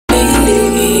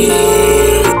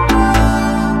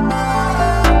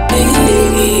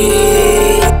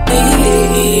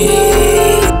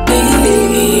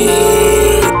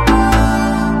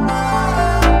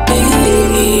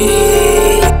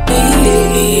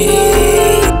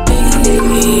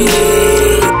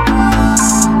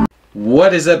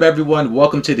What is up, everyone?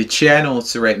 Welcome to the channel.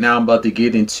 So right now I'm about to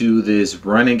get into this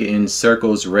Running in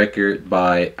Circles record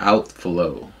by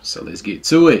Outflow. So let's get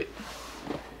to it.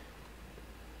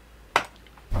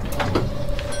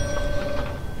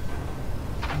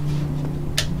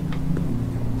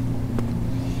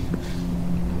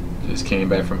 Just came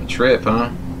back from a trip, huh?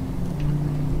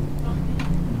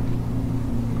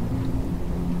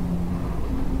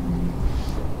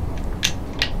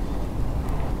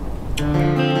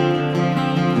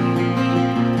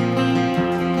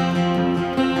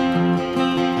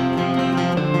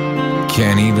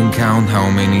 Can't even count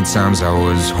how many times I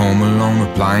was home alone,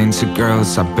 replying to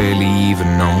girls I barely even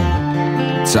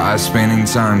know. Tired spending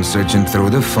time searching through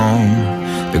the phone,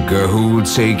 the girl who would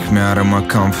take me out of my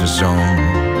comfort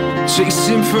zone.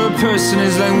 Chasing for a person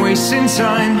is like wasting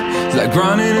time, it's like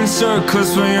running in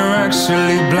circles when you're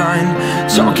actually blind.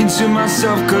 Talking to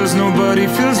myself cause nobody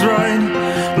feels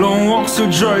right, long walks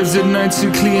or drives at night to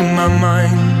clear my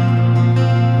mind.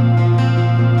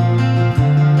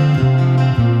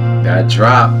 That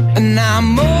drop. And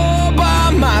I'm all by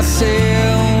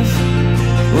myself,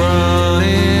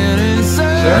 running in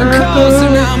circles.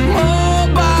 And I'm all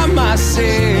by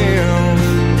myself,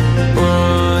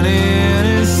 running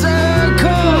in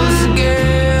circles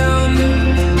again.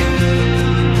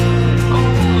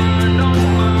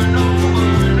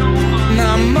 And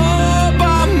I'm all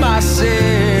by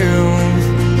myself,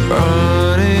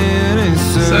 running in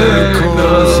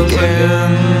circles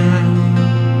again.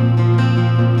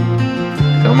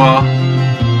 Come on,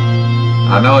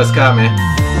 I know it's coming.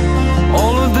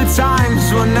 All of the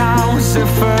times when I was at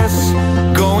first,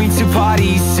 going to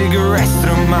parties, cigarettes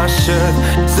through my shirt,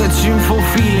 searching for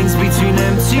feelings between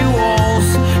empty walls.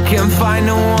 Can't find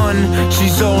no one,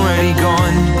 she's already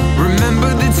gone. Remember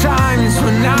the times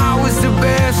when I was the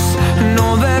best, and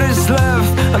all that is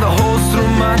left are the holes through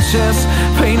my chest.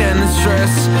 Pain and the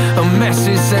stress, a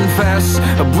message sent fast,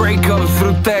 a breakup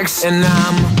through text. And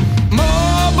I'm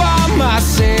more by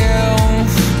myself,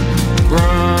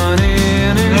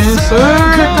 running in circles.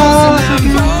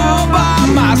 And I'm all by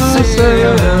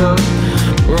myself,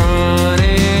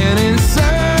 running in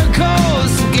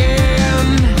circles again.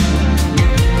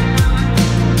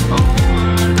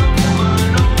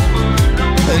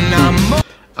 And I'm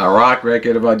a rock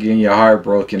record about getting your heart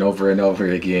broken over and over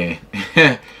again.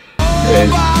 all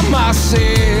by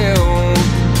myself,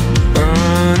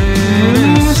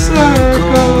 running in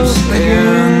circles again.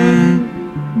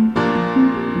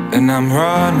 And I'm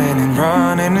running and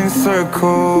running in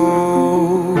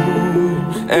circles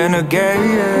and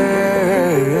again.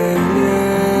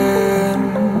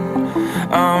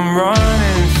 I'm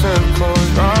running in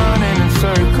circles, running in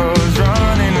circles,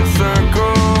 running in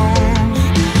circles.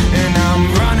 And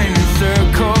I'm running in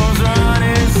circles,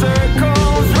 running in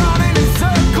circles, running in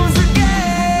circles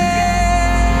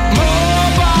again.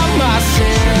 All by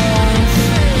myself,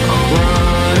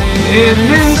 running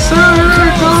In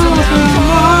circles,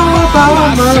 all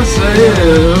by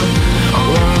myself.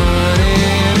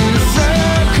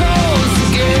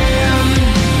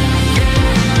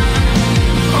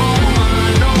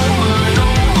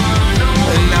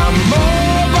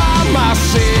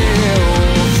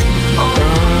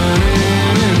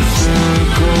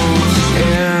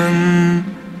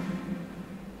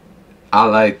 I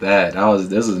like that.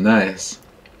 This is nice.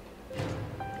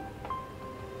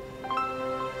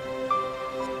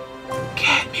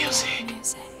 Cat music.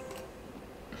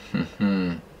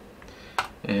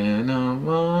 And I'm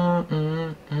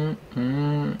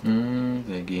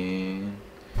again.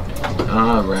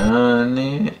 I'm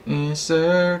running in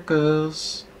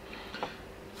circles.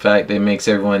 Fact that makes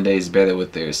everyone days better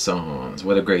with their songs.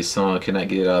 What a great song. Cannot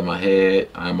get it out of my head.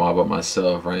 I'm all by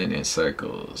myself running in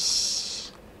circles.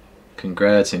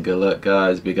 Congrats and good luck,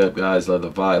 guys. Big up, guys. Love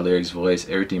the vibe, lyrics, voice,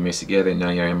 everything mixed together.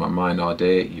 Now you're in my mind all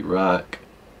day. You rock.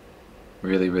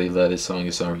 Really, really love this song.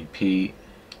 It's on repeat.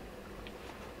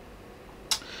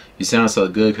 You sound so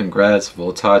good. Congrats.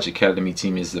 Voltage Academy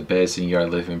team is the best and you are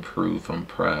living proof. I'm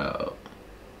proud.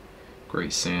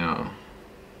 Great sound.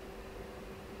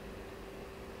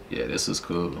 Yeah, this is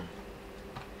cool.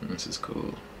 This is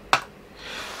cool.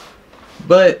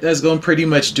 But that's going to pretty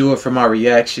much do it for my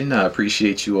reaction. I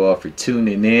appreciate you all for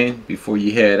tuning in. Before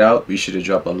you head out, be sure to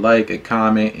drop a like, a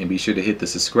comment, and be sure to hit the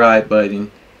subscribe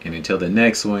button. And until the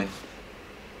next one,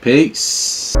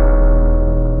 peace.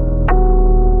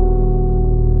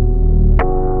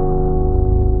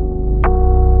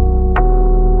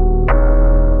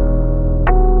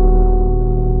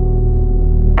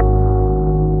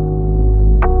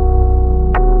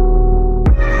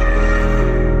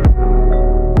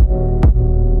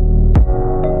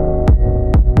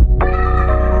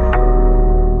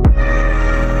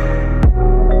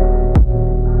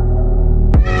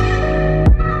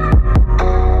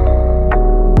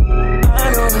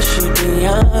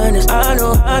 I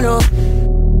know, I know.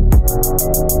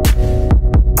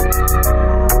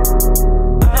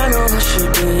 I know I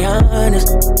should be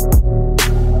honest.